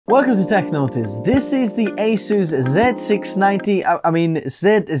Welcome to Tech Notice. This is the ASUS Z690,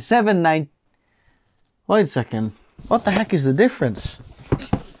 Z790. Wait a second. What the heck is the difference?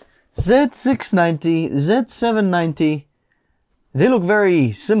 Z690, Z790, they look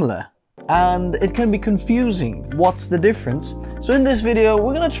very similar. And it can be confusing. What's the difference? So in this video,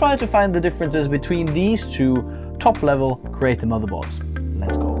 we're going to try to find the differences between these two top-level creator motherboards.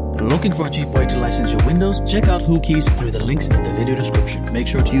 Let's go. Looking for a cheap way to license your Windows? Check out WhoKeys through the links in the video description. Make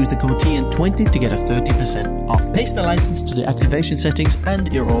sure to use the code TN20 to get a 30% off. Paste the license to the activation settings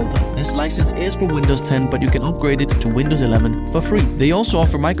and you're all done. This license is for Windows 10, but you can upgrade it to Windows 11 for free. They also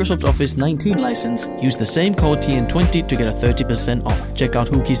offer Microsoft Office 19 license. Use the same code TN20 to get a 30% off. Check out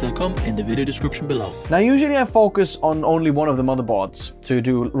WhoKeys.com in the video description below. Now usually I focus on only one of the motherboards to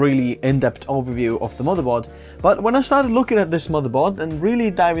do really in-depth overview of the motherboard. But when I started looking at this motherboard and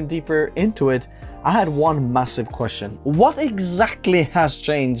really diving deeper into it, I had one massive question. What exactly has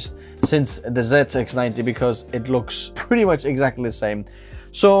changed since the Z690? Because it looks pretty much exactly the same.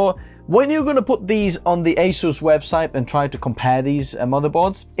 So when you're going to put these on the ASUS website and try to compare these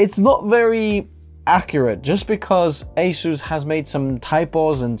motherboards, it's not very accurate just because ASUS has made some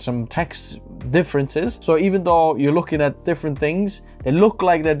typos and some text differences. So even though you're looking at different things, they look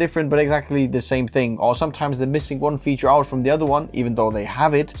like they're different but exactly the same thing, or sometimes they're missing one feature out from the other one even though they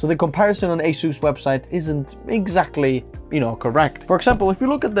have it. So the comparison on ASUS website isn't exactly, correct. For example, if you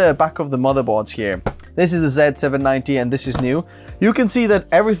look at the back of the motherboards here, this is the Z790 and this is new. You can see that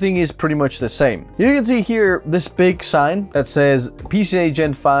everything is pretty much the same. You can see here this big sign that says PCIe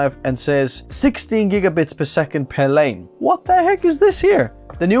Gen 5 and says 16 gigabits per second per lane. What the heck is this here?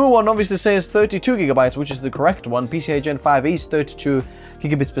 The newer one obviously says 32 gigabytes, which is the correct one. PCIe Gen 5 is 32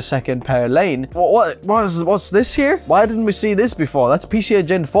 gigabits per second per lane. What's this here? Why didn't we see this before? That's PCIe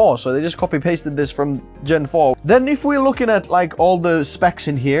Gen 4, so they just copy pasted this from Gen 4. Then if we're looking at like all the specs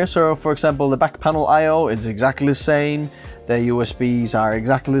in here, so for example the back panel IO is exactly the same. The USBs are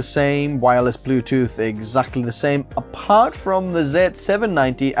exactly the same, wireless Bluetooth exactly the same, apart from the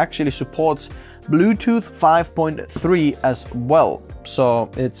Z790 actually supports Bluetooth 5.3 as well.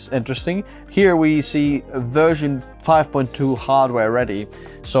 So it's interesting. Here we see version 5.2 hardware ready.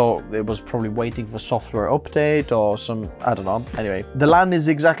 So it was probably waiting for software update or some, I don't know. Anyway, the LAN is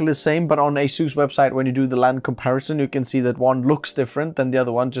exactly the same, but on ASUS website, when you do the LAN comparison, you can see that one looks different than the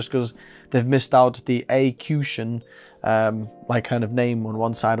other one just because they've missed out the AQution like kind of name on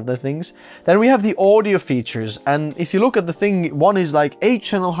one side of the things. Then we have the audio features, and if you look at the thing, one is like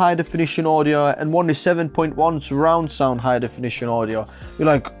 8-channel high definition audio and one is 7.1 surround sound high definition audio. You're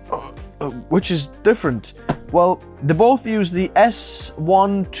like, which is different? Well, they both use the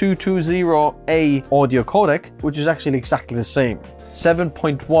S1220A audio codec, which is actually exactly the same.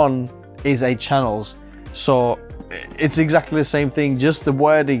 7.1 is 8 channels, so it's exactly the same thing, just the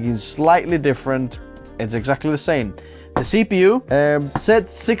wording is slightly different. It's exactly the same. The CPU,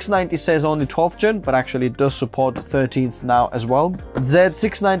 Z690 says only 12th gen, but actually it does support 13th now as well.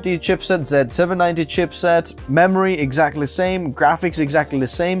 Z690 chipset, Z790 chipset, memory exactly the same, graphics exactly the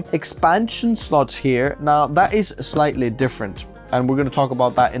same. Expansion slots here, now that is slightly different, and we're going to talk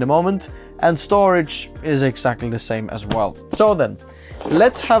about that in a moment. And storage is exactly the same as well. So then,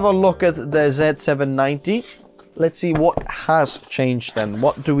 let's have a look at the Z790. Let's see what has changed then.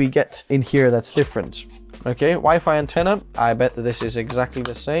 What do we get in here that's different? Okay, Wi-Fi antenna. I bet that this is exactly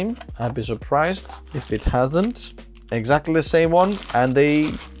the same. I'd be surprised if it hasn't. Exactly the same one. And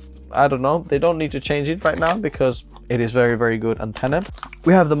I don't know, they don't need to change it right now because it is very, very good antenna.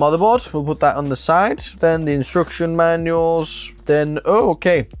 We have the motherboard. We'll put that on the side. Then the instruction manuals. Then, oh,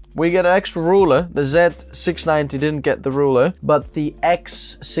 okay. We get an extra ruler. The Z690 didn't get the ruler, but the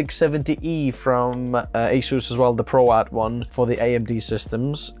X670E from ASUS as well, the ProArt one for the AMD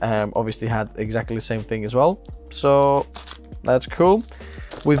systems, obviously had exactly the same thing as well. So that's cool.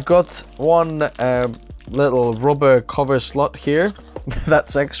 We've got one little rubber cover slot here.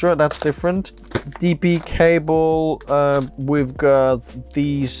 That's extra, that's different. DP cable, we've got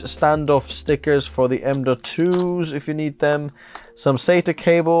these standoff stickers for the M.2s if you need them. Some SATA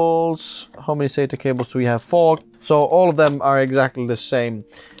cables. How many SATA cables do we have? 4. So all of them are exactly the same.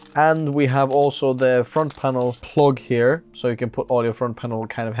 And we have also the front panel plug here, so you can put all your front panel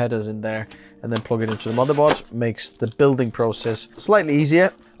kind of headers in there and then plug it into the motherboard. Makes the building process slightly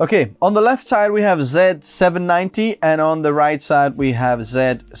easier. Okay, on the left side we have Z790 and on the right side we have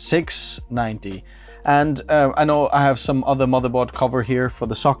Z690. And I know I have some other motherboard cover here for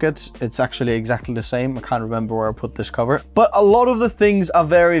the socket. It's actually exactly the same. I can't remember where I put this cover, but a lot of the things are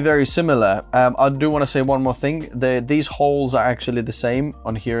very, very similar. I do want to say one more thing. These holes are actually the same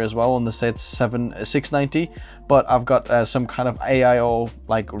on here as well on the Z690, but I've got some kind of AIO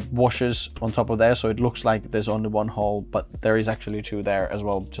like washers on top of there, so it looks like there's only one hole, but there is actually two there as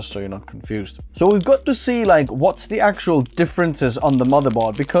well, just so you're not confused. So we've got to see like what's the actual differences on the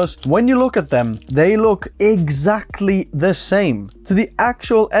motherboard, because when you look at them, they look exactly the same. To the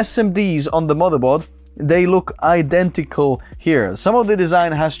actual SMDs on the motherboard, they look identical here. Some of the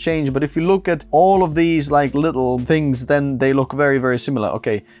design has changed, but if you look at all of these like little things, then they look very, very similar.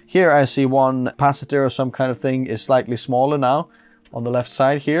 Okay, here I see one capacitor or some kind of thing is slightly smaller now on the left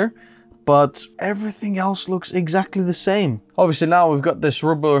side here, but everything else looks exactly the same. Obviously now we've got this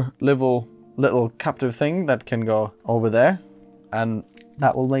rubber little captive thing that can go over there, and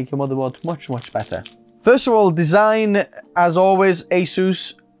that will make your motherboard much, much better. First of all, design, as always,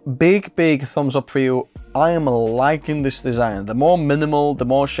 ASUS, big thumbs up for you. I am liking this design. The more minimal, the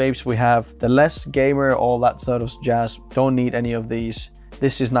more shapes we have, the less gamer, all that sort of jazz. Don't need any of these.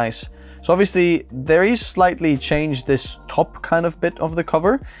 This is nice. So obviously there is slightly changed this top kind of bit of the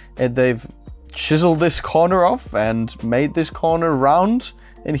cover. They've chiseled this corner off and made this corner round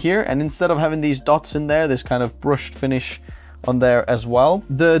in here, and instead of having these dots in there, this kind of brushed finish on there as well.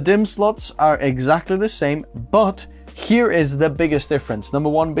 The DIMM slots are exactly the same, but here is the biggest difference. Number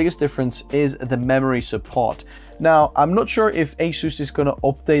one biggest difference is the memory support. Now, I'm not sure if ASUS is going to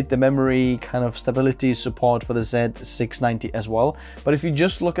update the memory kind of stability support for the Z690 as well, but if you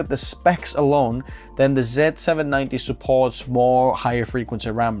just look at the specs alone, then the Z790 supports more higher frequency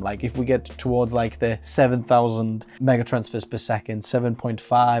RAM. Like if we get towards like the 7,000 megatransfers per second,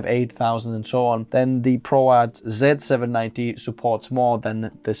 7.5, 8,000 and so on, then the ProArt Z790 supports more than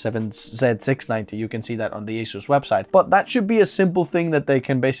the Z690. You can see that on the ASUS website. But that should be a simple thing that they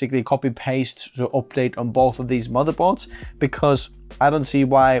can basically copy paste to update on both of these motherboards, because I don't see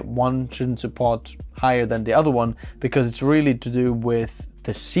why one shouldn't support higher than the other one, because it's really to do with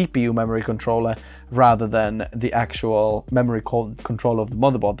the CPU memory controller rather than the actual memory control of the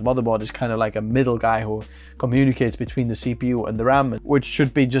motherboard. The motherboard is kind of like a middle guy who communicates between the CPU and the RAM, which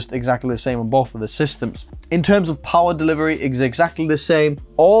should be just exactly the same on both of the systems. In terms of power delivery, it's exactly the same.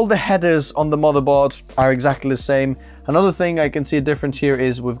 All the headers on the motherboard are exactly the same. Another thing I can see a difference here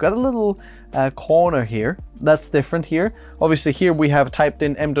is we've got a little corner here that's different here. Obviously here we have typed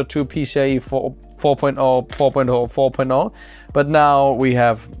in M.2 PCIe 4.0, 4.0, 4.0, but now we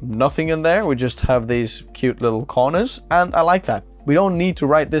have nothing in there. We just have these cute little corners, and I like that. We don't need to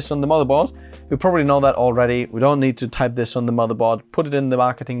write this on the motherboard. We probably know that already. We don't need to type this on the motherboard. Put it in the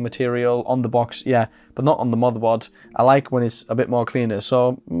marketing material on the box, yeah, but not on the motherboard. I like when it's a bit more cleaner,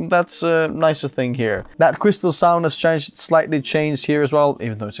 so that's a nicer thing here. That crystal sound has slightly changed here as well,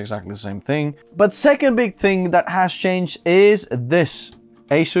 even though it's exactly the same thing. But second big thing that has changed is this.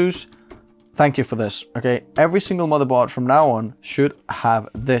 ASUS, thank you for this, okay? Every single motherboard from now on should have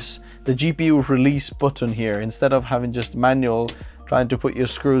this. The GPU release button here, instead of having just manual trying to put your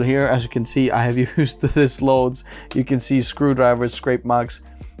screw here. As you can see, I have used this loads. You can see screwdrivers, scrape marks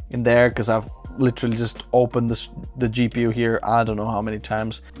in there because I've literally just opened the GPU here I don't know how many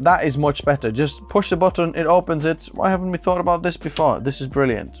times. That is much better. Just push the button, it opens it. Why haven't we thought about this before? This is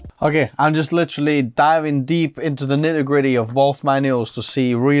brilliant. Okay, I'm just literally diving deep into the nitty-gritty of both manuals to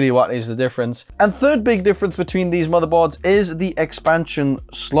see really what is the difference. And third big difference between these motherboards is the expansion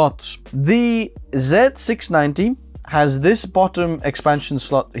slots. The Z690 has this bottom expansion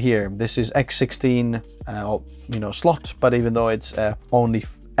slot here. This is X16 slot, but even though it's only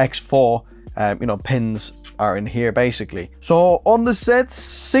X4 pins are in here basically. So on the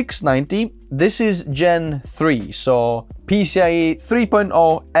Z690, this is Gen 3, so PCIe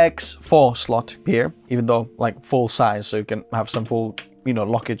 3.0 X4 slot here, even though like full size, so you can have some full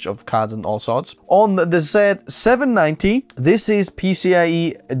lockage of cards and all sorts. On the Z790, this is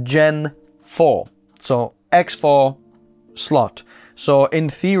PCIe Gen 4, so X4 slot. So in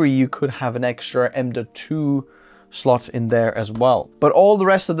theory, you could have an extra M.2 slot in there as well. But all the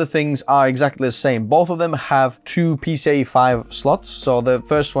rest of the things are exactly the same. Both of them have two PCIe 5 slots. So the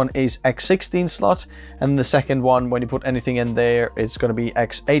first one is X16 slot, and the second one, when you put anything in there, it's going to be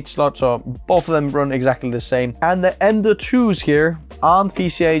X8 slot. So both of them run exactly the same. And the M.2s here aren't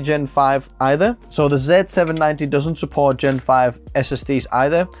PCIe Gen 5 either. So the Z790 doesn't support Gen 5 SSDs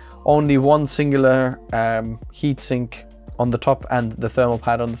either. Only one singular heatsink on the top and the thermal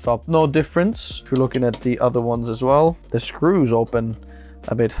pad on the top. No difference if you're looking at the other ones as well. The screws open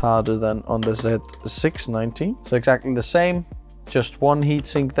a bit harder than on the Z690. So exactly the same. just one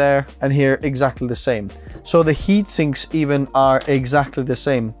heatsink there, and here exactly the same. So the heat sinks even are exactly the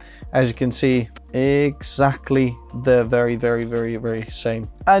same. As you can see, exactly the very same.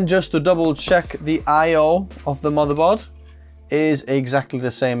 And just to double check, the I/O of the motherboard is exactly the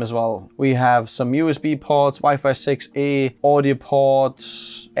same as well. We have some USB ports, Wi-Fi 6E, audio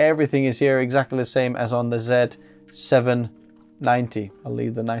ports, everything is here exactly the same as on the Z790. I'll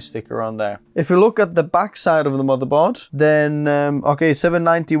leave the nice sticker on there. If you look at the back side of the motherboard, then okay,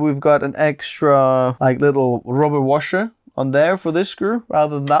 790, we've got an extra like little rubber washer on there for this screw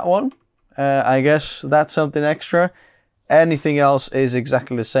rather than that one. I guess that's something extra. Anything else is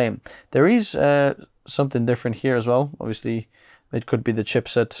exactly the same. There is something different here as well. Obviously, it could be the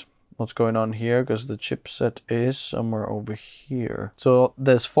chipset. What's going on here? Because the chipset is somewhere over here. So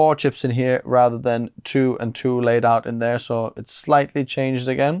there's 4 chips in here rather than 2 and 2 laid out in there. So it's slightly changed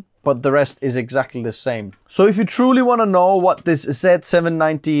again, but the rest is exactly the same. So if you truly want to know what this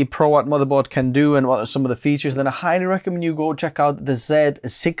Z790 ProArt motherboard can do and what are some of the features, then I highly recommend you go check out the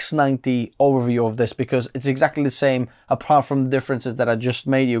Z690 overview of this, because it's exactly the same apart from the differences that I just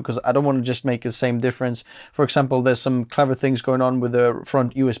made you, because I don't want to just make the same difference. For example, there's some clever things going on with the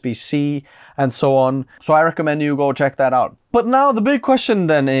front USB-C and so on. So I recommend you go check that out. But now the big question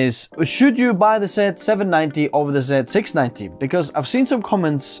then is, should you buy the Z790 over the Z690? Because I've seen some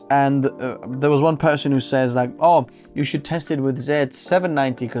comments, and there was one person who says like, oh, you should test it with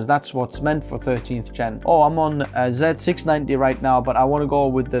Z790 because that's what's meant for 13th gen. Oh, I'm on a Z690 right now, but I want to go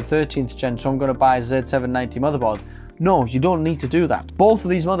with the 13th gen, so I'm going to buy a Z790 motherboard. No, you don't need to do that. Both of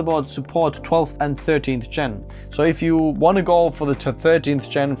these motherboards support 12th and 13th gen. So if you want to go for the 13th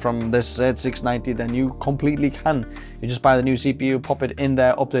gen from this Z690, then you completely can. You just buy the new CPU, pop it in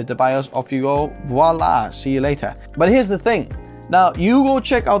there, update the BIOS, off you go, voila, see you later. But here's the thing. Now, you go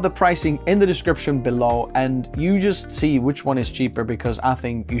check out the pricing in the description below and you just see which one is cheaper, because I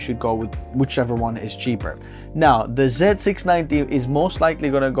think you should go with whichever one is cheaper. Now, the Z690 is most likely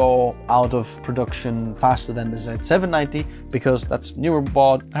going to go out of production faster than the Z790 because that's newer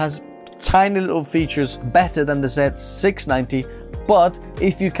board, has tiny little features better than the Z690. But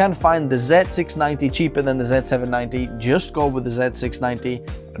if you can find the Z690 cheaper than the Z790, just go with the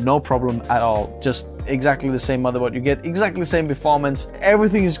Z690, no problem at all. Just exactly the same motherboard, you get exactly the same performance,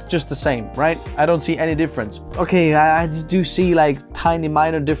 everything is just the same, right? I don't see any difference. Okay, I do see like tiny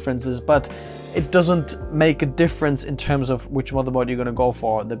minor differences, but it doesn't make a difference in terms of which motherboard you're going to go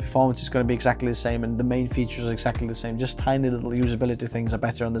for. The performance is going to be exactly the same and the main features are exactly the same. Just tiny little usability things are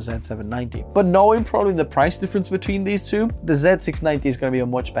better on the Z790. But knowing probably the price difference between these two, the Z690 is going to be a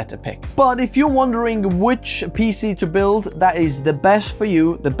much better pick. But if you're wondering which PC to build that is the best for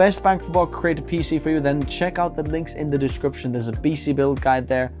you, the best bang for buck created PC for you, then check out the links in the description. There's a PC build guide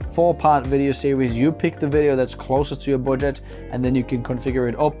there, 4-part video series. You pick the video that's closest to your budget and then you can configure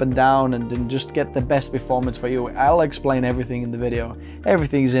it up and down and then just get the best performance for you. I'll explain everything in the video.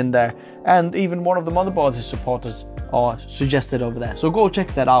 Everything's in there, and even one of the motherboards is supported or suggested over there. So go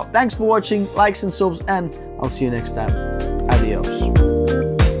check that out. Thanks for watching, likes and subs, and I'll see you next time. Adios.